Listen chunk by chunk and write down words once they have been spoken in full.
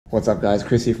What's up guys,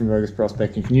 Chris here from Vo-Gus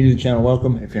Prospecting. If you're new to the channel,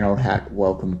 welcome. If you're an old hack,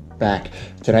 welcome back.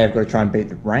 Today I've got to try and beat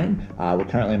the rain. We're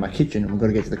currently in my kitchen and we've got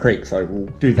to get to the creek. So we'll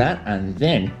do that and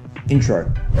then intro.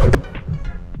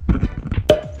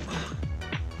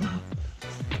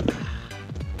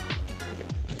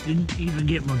 Didn't even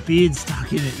get my beard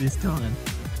stuck in it this time.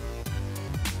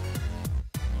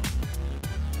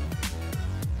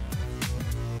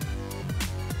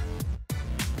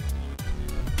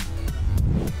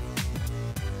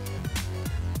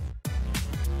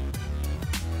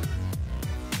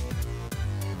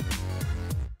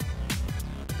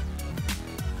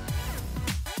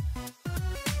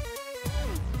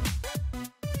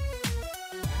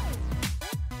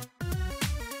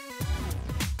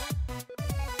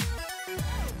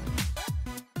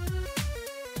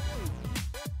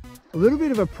 A little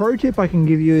bit of a pro tip I can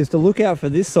give you is to look out for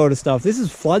this sort of stuff. This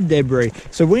is flood debris.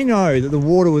 So we know that the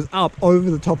water was up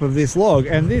over the top of this log,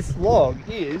 and this log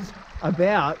is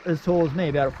about as tall as me,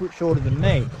 about a foot shorter than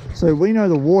me. So we know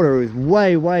the water is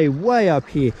way up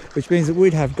here, which means that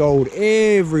we'd have gold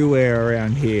everywhere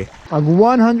around here. I've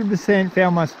 100%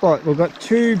 found my spot. We've got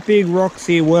two big rocks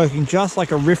here working just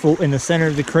like a riffle in the center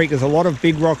of the creek. There's a lot of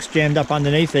big rocks jammed up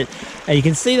underneath it, and you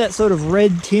can see that sort of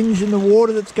red tinge in the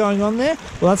water that's going on there.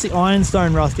 Well, that's the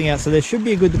ironstone rusting out, so there should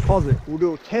be a good deposit. We'll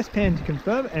do a test pan to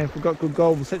confirm it, and if we've got good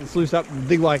gold, we'll set the sluice up and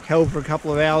dig like hell for a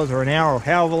couple of hours or an hour or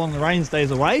however long the rain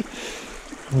stays away.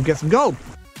 We'll get some gold.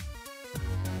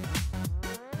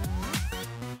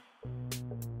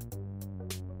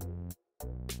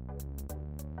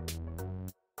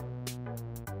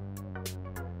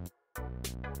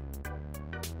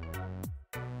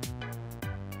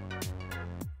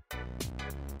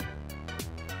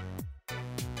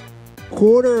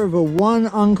 Quarter of a one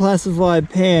unclassified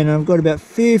pan, and I've got about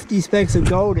 50 specks of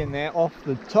gold in there off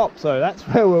the top, so that's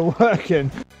where we're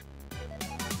working.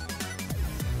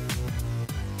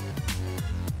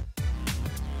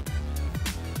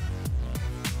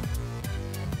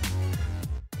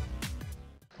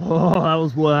 Oh, that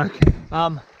was work.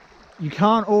 You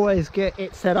can't always get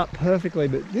it set up perfectly,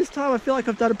 but this time I feel like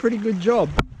I've done a pretty good job.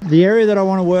 The area that I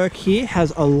want to work here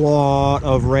has a lot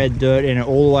of red dirt in it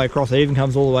all the way across. It even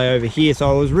comes all the way over here. So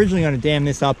I was originally going to dam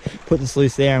this up, put the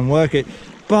sluice there and work it.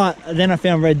 But then I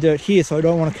found red dirt here, so I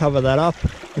don't want to cover that up.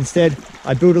 Instead,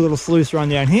 I built a little sluice run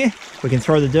down here. We can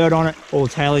throw the dirt on it. All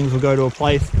the tailings will go to a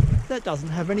place that doesn't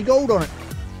have any gold on it.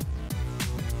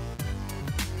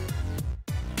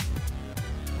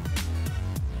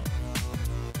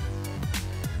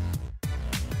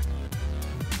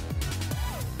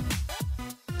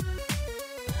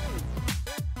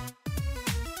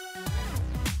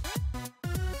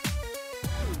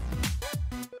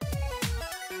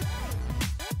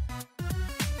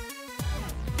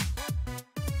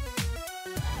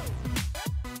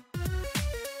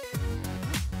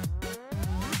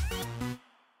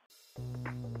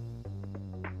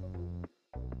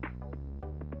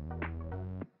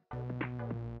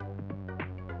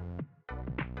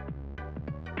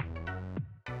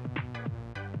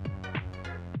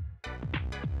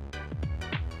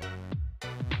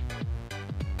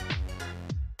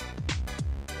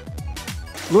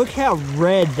 Look how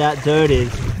red that dirt is.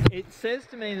 It says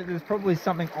to me that there's probably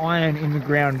something iron in the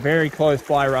ground very close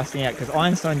by rusting out, because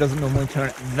ironstone doesn't normally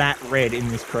turn that red in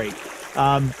this creek.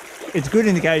 It's a good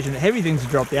indication that heavy things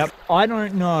have dropped out. I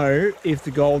don't know if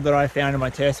the gold that I found in my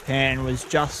test pan was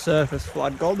just surface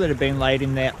flood gold that had been laid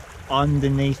in there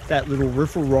underneath that little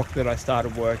riffle rock that I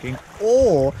started working,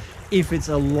 or if it's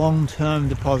a long-term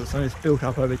deposit, so it's built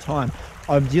up over time.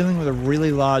 I'm dealing with a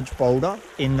really large boulder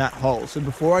in that hole. So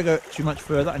before I go too much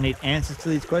further, I need answers to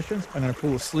these questions. I'm going to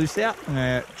pull the sluice out, I'm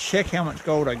going to check how much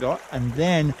gold I got, and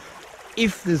then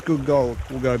if there's good gold,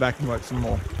 we'll go back and work some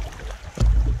more.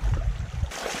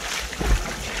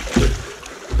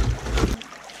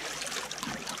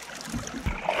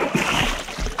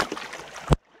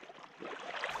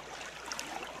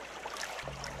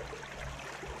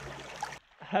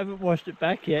 Haven't washed it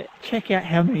back yet. Check out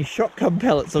how many shotgun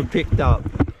pellets I've picked up.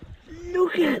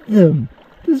 Look at them.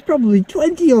 There's probably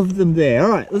 20 of them there. All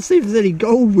right, let's see if there's any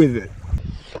gold with it.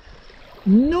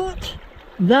 Not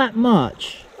that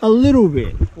much. A little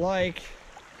bit. Like,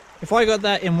 if I got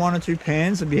that in 1 or 2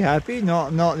 pans, I'd be happy. Not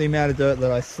the amount of dirt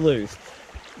that I sluiced.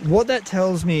 What that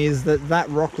tells me is that that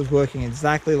rock was working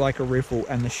exactly like a riffle,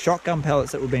 and the shotgun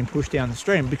pellets that were being pushed down the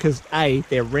stream, because A,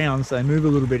 they're round so they move a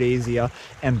little bit easier,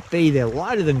 and B, they're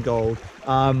lighter than gold,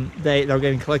 they're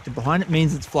getting collected behind it,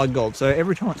 means it's flood gold. So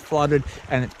every time it's flooded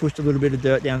and it's pushed a little bit of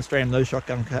dirt downstream, those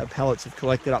shotgun pellets have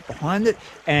collected up behind it,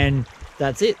 and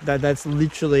that's it. That's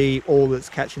literally all that's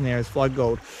catching there is flood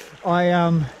gold.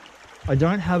 I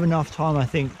don't have enough time, I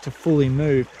think, to fully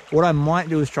move. What I might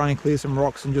do is try and clear some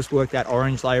rocks and just work that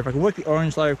orange layer. If I can work the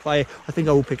orange layer of clay, I think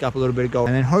I will pick up a little bit of gold.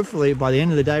 And then hopefully by the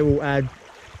end of the day, we'll add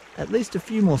at least a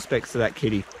few more specks to that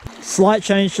kitty. Slight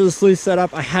change to the sluice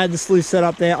setup. I had the sluice set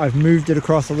up there. I've moved it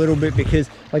across a little bit because,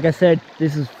 like I said,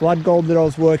 this is flood gold that I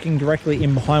was working directly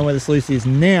in behind where the sluice is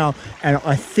now. And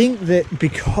I think that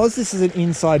because this is an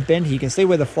inside bend here, you can see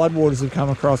where the flood waters have come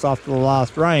across after the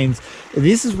last rains.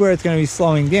 This is where it's going to be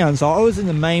slowing down. So I was in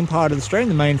the main part of the stream,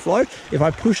 the main flow. If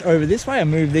I push over this way and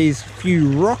move these few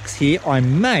rocks here, I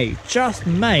may, just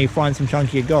may, find some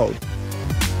chunkier gold.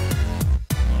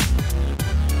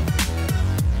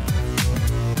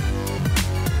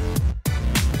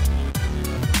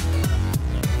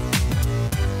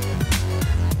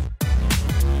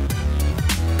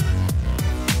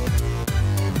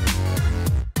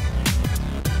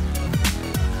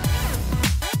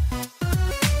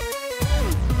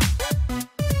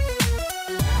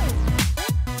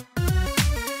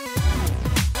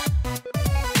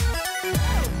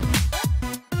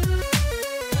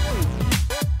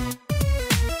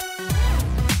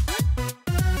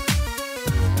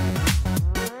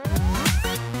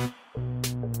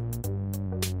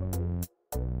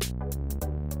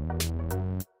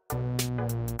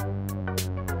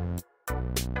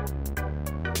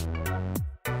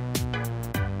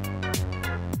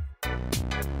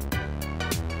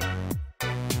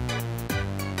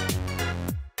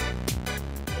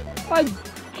 I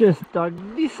just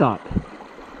dug this up.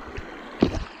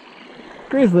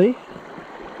 Grizzly,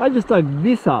 I just dug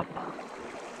this up.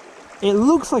 It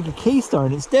looks like a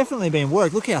keystone. It's definitely been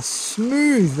worked. Look how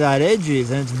smooth that edge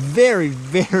is, and it's very,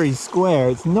 very square.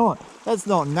 It's not, that's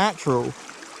not natural.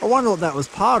 I wonder what that was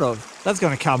part of. That's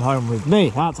going to come home with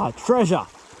me. That's a treasure.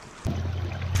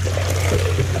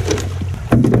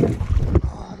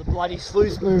 Oh, the bloody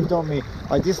sluice moved on me.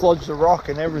 I dislodged a rock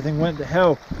and everything went to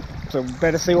hell. So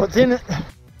better see what's in it.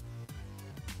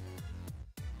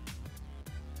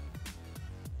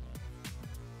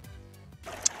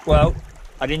 Well,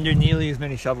 I didn't do nearly as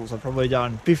many shovels. I've probably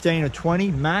done 15 or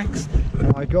 20 max,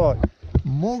 and I got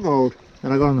more gold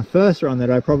than I got on the first run that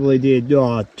I probably did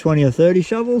 20 or 30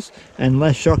 shovels and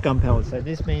less shotgun pellets. So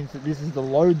this means that this is the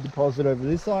load deposit over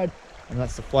this side, and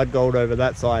that's the flood gold over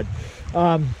that side.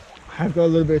 I've got a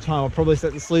little bit of time. I'll probably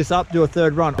set the sluice up, do a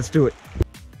third run. Let's do it.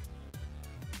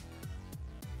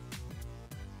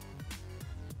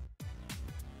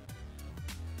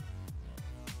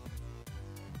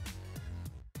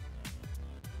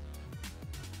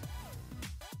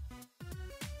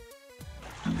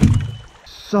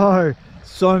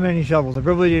 So many shovels. I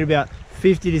probably did about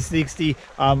 50 to 60.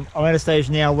 I'm at a stage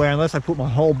now where unless I put my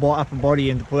whole upper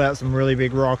body in to pull out some really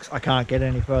big rocks, I can't get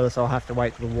any further, so I'll have to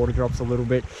wait till the water drops a little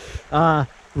bit.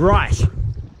 Right,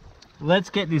 let's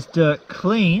get this dirt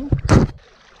clean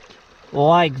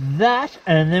like that,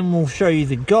 and then we'll show you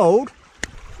the gold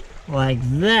like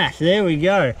that. There we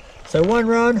go. So one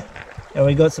run, and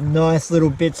we got some nice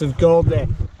little bits of gold there.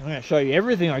 I'm going to show you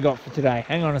everything I got for today.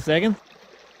 Hang on a second.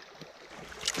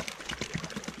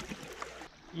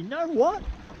 You know what?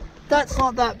 That's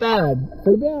not that bad.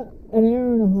 For about an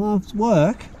hour and a half's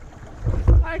work,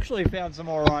 I actually found some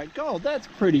alright gold. That's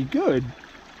pretty good.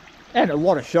 And a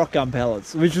lot of shotgun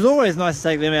pellets, which is always nice to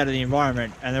take them out of the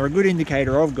environment, and they're a good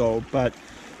indicator of gold, but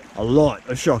a lot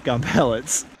of shotgun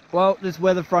pellets. Well, this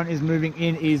weather front is moving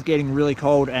in, it is getting really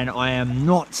cold, and I am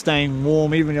not staying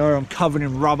warm, even though I'm covered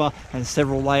in rubber and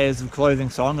several layers of clothing,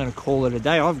 so I'm going to call it a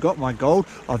day. I've got my gold.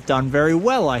 I've done very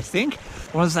well, I think.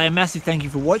 I want to say a massive thank you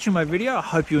for watching my video. I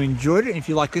hope you enjoyed it. And if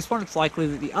you like this one, it's likely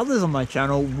that the others on my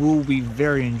channel will be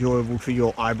very enjoyable to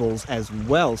your eyeballs as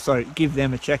well. So give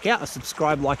them a check out. A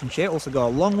subscribe, like, and share also go a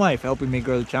long way for helping me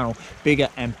grow the channel bigger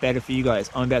and better for you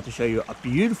guys. I'm about to show you a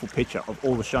beautiful picture of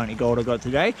all the shiny gold I got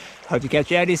today. Hope to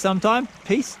catch you out here sometime.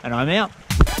 Peace, and I'm out.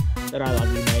 But I love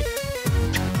you, mate.